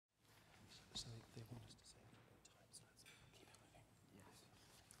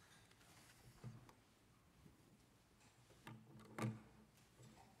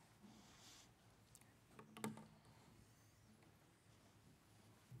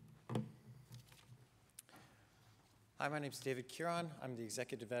Hi, my name is David Kiron. I'm the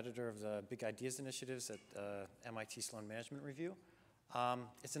executive editor of the Big Ideas Initiatives at MIT Sloan Management Review.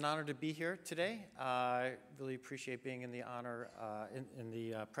 It's an honor to be here today. I really appreciate being in the honor, in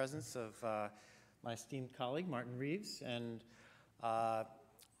the presence of my esteemed colleague, Martin Reeves, and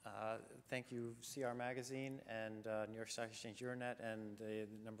thank you, CR Magazine and New York Stock Exchange Euronet, and the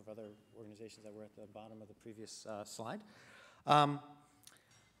number of other organizations that were at the bottom of the previous slide.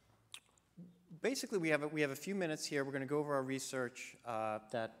 Basically, we have a few minutes here. We're going to go over our research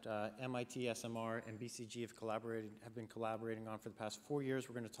that MIT, SMR, and BCG have been collaborating on for the past 4 years.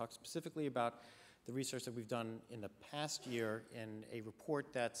 We're going to talk specifically about the research that we've done in the past year in a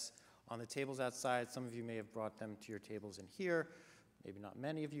report that's on the tables outside. Some of you may have brought them to your tables in here. Maybe not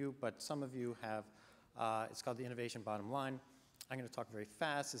many of you, but some of you have. It's called the Innovation Bottom Line. I'm going to talk very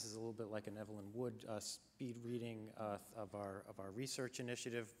fast. This is a little bit like an Evelyn Wood speed reading of our research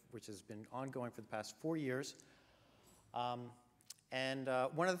initiative, which has been ongoing for the past 4 years. One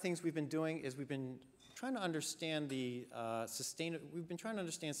of the things we've been doing is we've been trying to understand sustainability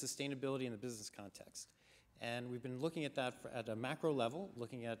in the business context. And we've been looking at that at a macro level,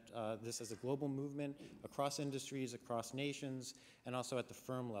 looking at this as a global movement across industries, across nations, and also at the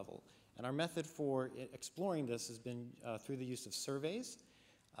firm level. And our method for exploring this has been through the use of surveys.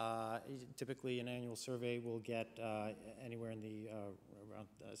 Typically, an annual survey will get anywhere in the around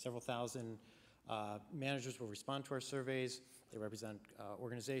several thousand managers will respond to our surveys. They represent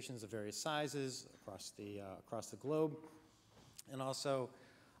organizations of various sizes across the globe. And also,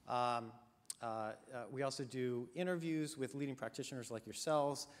 we also do interviews with leading practitioners like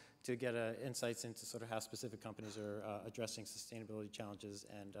yourselves to get insights into sort of how specific companies are addressing sustainability challenges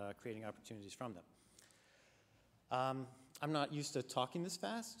and creating opportunities from them. I'm not used to talking this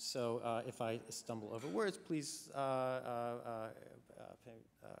fast, so if I stumble over words, please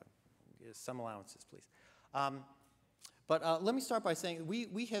some allowances, please. But let me start by saying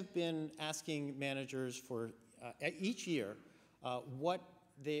we have been asking managers for each year what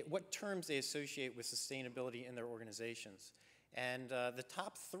terms they associate with sustainability in their organizations. And the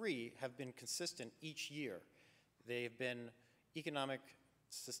top 3 have been consistent each year. They've been economic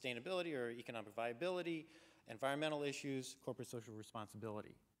sustainability or economic viability, environmental issues, corporate social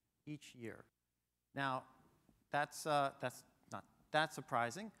responsibility, each year. Now, that's not that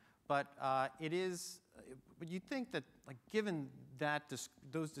surprising, but it is. But you'd think that, like, given that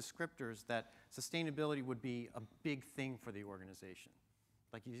those descriptors, that sustainability would be a big thing for the organization.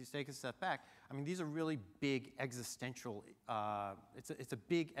 Like, if you take a step back, I mean, these are really big existential, it's a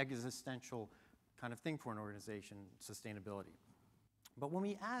big existential kind of thing for an organization, sustainability. But when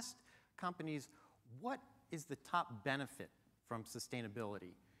we asked companies, what is the top benefit from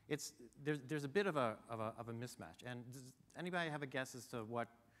sustainability? There's a bit of a mismatch. And does anybody have a guess as to what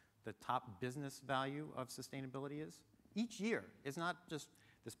the top business value of sustainability is? Each year. It's not just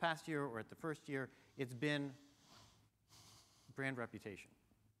this past year or at the first year. It's been brand reputation.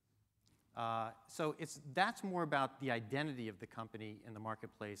 So that's more about the identity of the company in the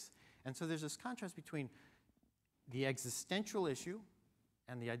marketplace. And so there's this contrast between the existential issue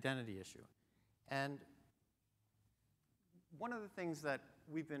and the identity issue. And one of the things that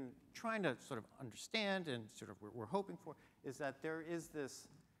we've been trying to sort of understand and sort of we're hoping for is that there is this,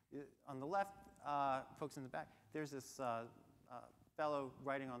 on the left, folks in the back, there's this fellow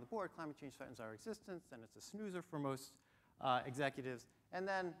writing on the board, climate change threatens our existence, and it's a snoozer for most executives. And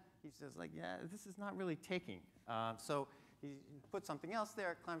then he says, like, yeah, this is not really taking. So he put something else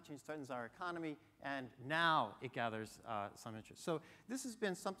there, climate change threatens our economy, and now it gathers some interest. So this has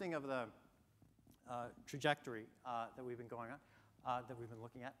been something of the trajectory that we've been going on, that we've been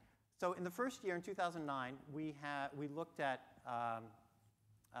looking at. So in the first year, in 2009, we looked at,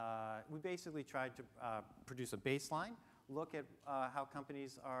 we basically tried to produce a baseline, look at how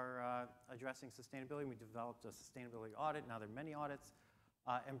companies are addressing sustainability. We developed a sustainability audit. Now there are many audits.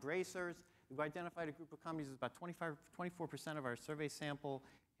 Embracers, we've identified a group of companies, it's about 24% of our survey sample,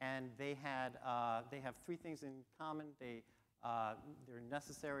 and they have 3 things in common. They're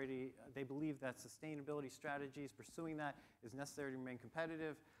necessary they believe that sustainability strategies, pursuing that is necessary to remain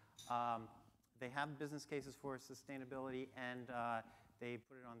competitive. They have business cases for sustainability, and they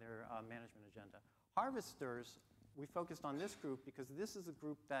put it on their management agenda. Harvesters, we focused on this group because this is a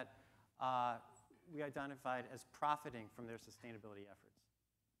group that we identified as profiting from their sustainability efforts.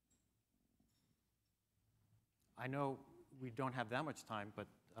 I know we don't have that much time, but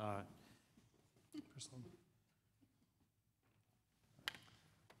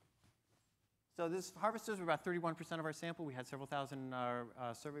so this harvesters were about 31% of our sample. We had several thousand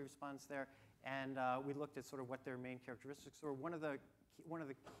survey respondents there, and we looked at sort of what their main characteristics were. One of the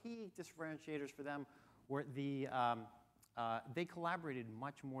key differentiators for them where they collaborated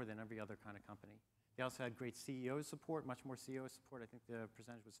much more than every other kind of company. They also had great CEO support, much more CEO support. I think the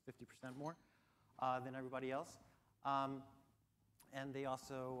percentage was 50% more than everybody else. And they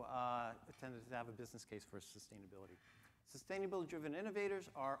also tended to have a business case for sustainability. Sustainability-driven innovators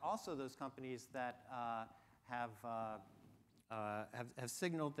are also those companies that have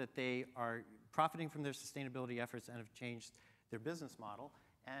signaled that they are profiting from their sustainability efforts and have changed their business model.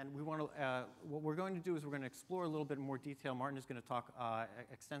 And we want to, what we're going to do is we're going to explore a little bit more detail. Martin is going to talk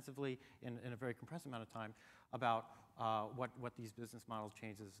extensively in a very compressed amount of time about what these business model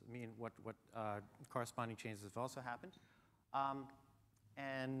changes mean, what corresponding changes have also happened. I'm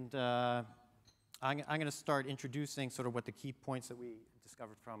going to start introducing sort of what the key points that we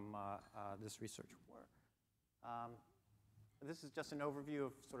discovered from this research were. This is just an overview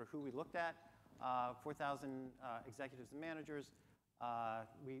of sort of who we looked at, 4,000 executives and managers.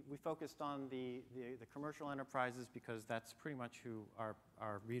 We focused on the commercial enterprises because that's pretty much who our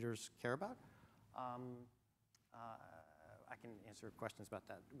readers care about. I can answer questions about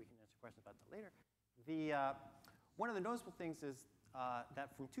that. We can answer questions about that later. One of the noticeable things is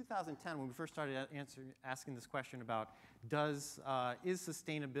that from 2010, when we first started asking this question about is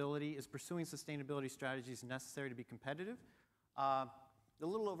pursuing sustainability strategies necessary to be competitive, a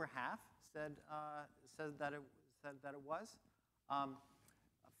little over half said that it was.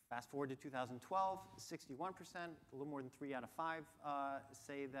 Fast forward to 2012, 61%, a little more than 3 out of 5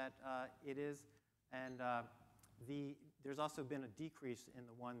 say that it is. And there's also been a decrease in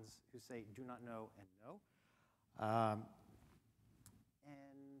the ones who say do not know and know.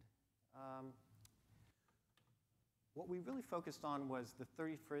 What we really focused on was the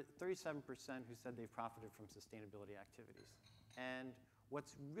 37% who said they profited from sustainability activities. And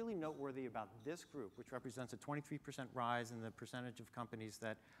what's really noteworthy about this group, which represents a 23% rise in the percentage of companies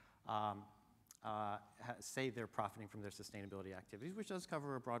that say they're profiting from their sustainability activities, which does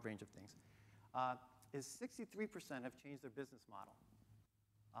cover a broad range of things, is 63% have changed their business model.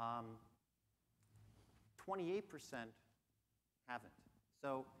 28% haven't.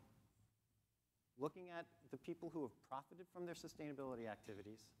 So looking at the people who have profited from their sustainability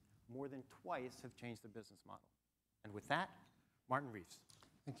activities, more than twice have changed their business model. And with that, Martin Reeves.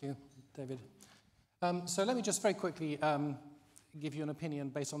 Thank you, David. So let me just very quickly give you an opinion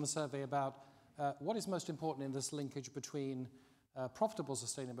based on the survey about what is most important in this linkage between profitable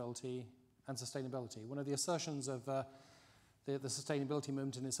sustainability and sustainability. One of the assertions of the sustainability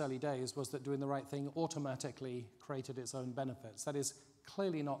movement in its early days was that doing the right thing automatically created its own benefits. That is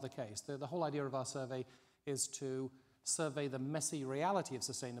clearly not the case. The whole idea of our survey is to survey the messy reality of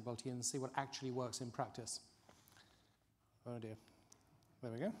sustainability and see what actually works in practice. Oh dear.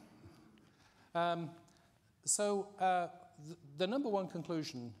 There we go. So the number one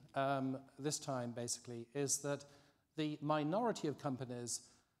conclusion this time, basically, is that the minority of companies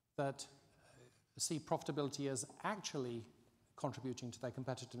that see profitability as actually contributing to their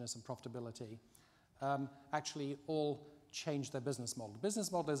competitiveness and profitability actually all change their business model.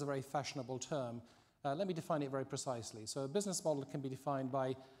 Business model is a very fashionable term. Let me define it very precisely. So a business model can be defined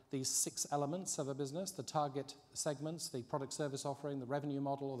by these 6 elements of a business: the target segments, the product service offering, the revenue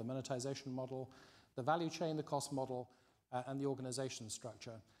model or the monetization model, the value chain, the cost model, and the organization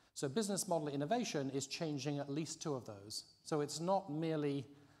structure. So business model innovation is changing at least 2 of those. So it's not merely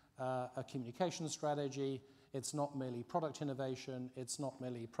a communication strategy, it's not merely product innovation, it's not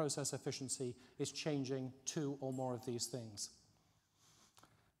merely process efficiency, it's changing 2 or more of these things.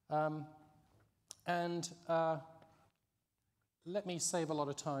 Let me save a lot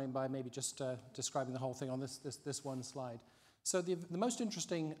of time by maybe just describing the whole thing on this one slide. So the most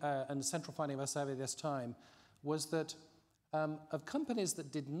interesting and central finding of our survey this time was that of companies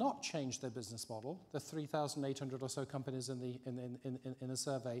that did not change their business model, the 3,800 or so companies in the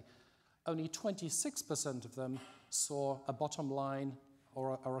survey, only 26% of them saw a bottom line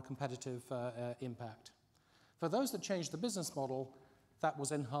or a competitive impact. For those that changed the business model, that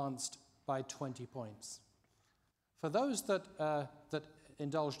was enhanced by 20 points. For those that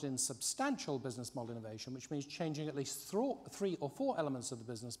indulged in substantial business model innovation, which means changing at least 3 or 4 elements of the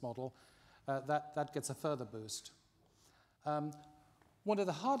business model, that gets a further boost. One of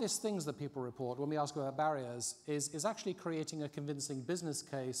the hardest things that people report when we ask about barriers is actually creating a convincing business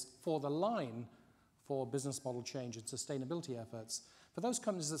case for the line for business model change and sustainability efforts. For those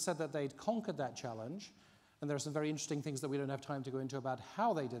companies that said that they'd conquered that challenge, and there are some very interesting things that we don't have time to go into about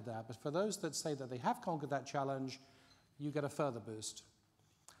how they did that, but for those that say that they have conquered that challenge, you get a further boost.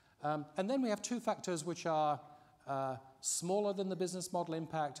 And then we have 2 factors which are smaller than the business model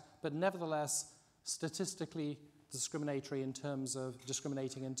impact, but nevertheless statistically discriminating in terms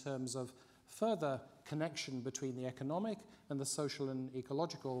of further connection between the economic and the social and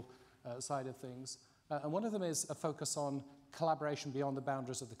ecological side of things. And one of them is a focus on collaboration beyond the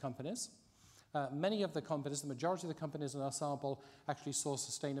boundaries of the companies. Many of the companies, the majority of the companies in our sample, actually saw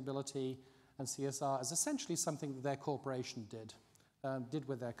sustainability and CSR as essentially something that their corporation did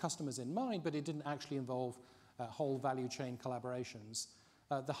with their customers in mind, but it didn't actually involve whole value chain collaborations.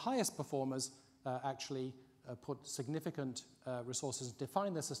 The highest performers actually put significant resources to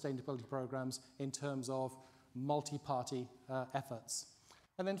define their sustainability programs in terms of multi-party efforts.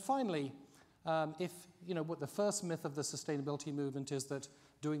 And then finally, what the first myth of the sustainability movement is that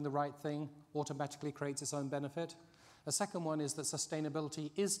doing the right thing automatically creates its own benefit. The second one is that sustainability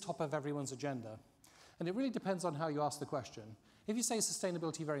is top of everyone's agenda. And it really depends on how you ask the question. If you say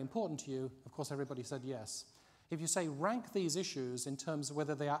sustainability very important to you, of course everybody said yes. If you say rank these issues in terms of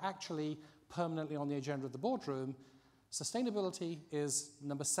whether they are actually permanently on the agenda of the boardroom, sustainability is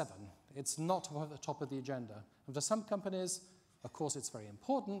number 7. It's not at the top of the agenda. And for some companies, of course it's very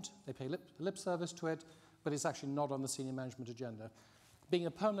important, they pay lip service to it, but it's actually not on the senior management agenda. Being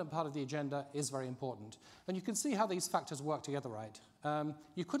a permanent part of the agenda is very important. And you can see how these factors work together, right?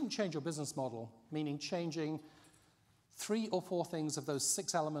 You couldn't change your business model, meaning changing 3 or 4 things of those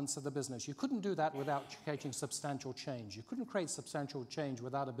 6 elements of the business. You couldn't do that without creating substantial change. You couldn't create substantial change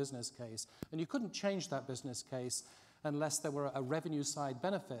without a business case. And you couldn't change that business case unless there were a revenue side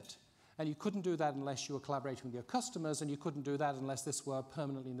benefit. And you couldn't do that unless you were collaborating with your customers, and you couldn't do that unless this were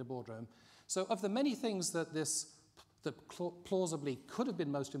permanently in the boardroom. So of the many things that plausibly could have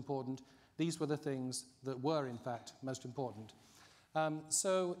been most important, these were the things that were, in fact, most important.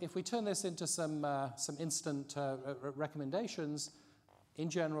 So if we turn this into some instant recommendations, in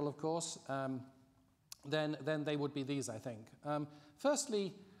general, of course, then they would be these, I think.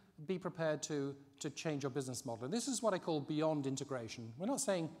 Firstly, be prepared to change your business model. And this is what I call beyond integration. We're not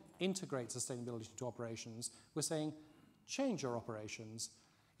saying integrate sustainability into operations. We're saying change your operations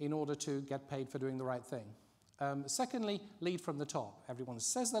in order to get paid for doing the right thing. Secondly, lead from the top. Everyone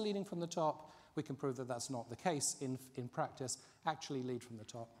says they're leading from the top. We can prove that that's not the case in practice. Actually lead from the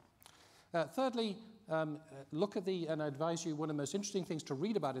top. Thirdly, look at and I advise you, one of the most interesting things to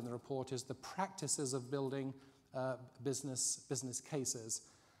read about in the report is the practices of building business cases.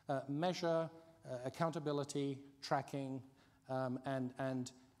 Measure, accountability, tracking,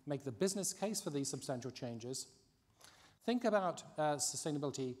 and make the business case for these substantial changes. Think about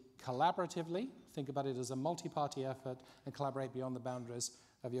sustainability collaboratively. Think about it as a multi-party effort and collaborate beyond the boundaries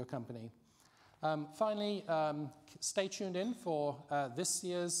of your company. Finally, stay tuned in for this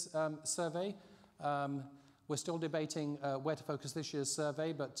year's survey. We're still debating where to focus this year's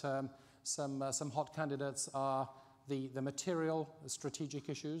survey, but some hot candidates are the material, the strategic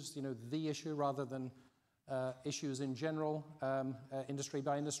issues, the issue rather than issues in general, industry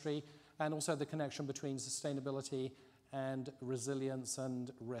by industry, and also the connection between sustainability and resilience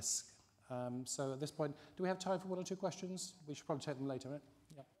and risk. So at this point, do we have time for 1 or 2 questions? We should probably take them later, right?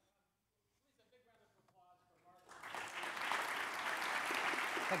 Yeah.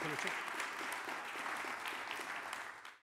 Thank you, Richard.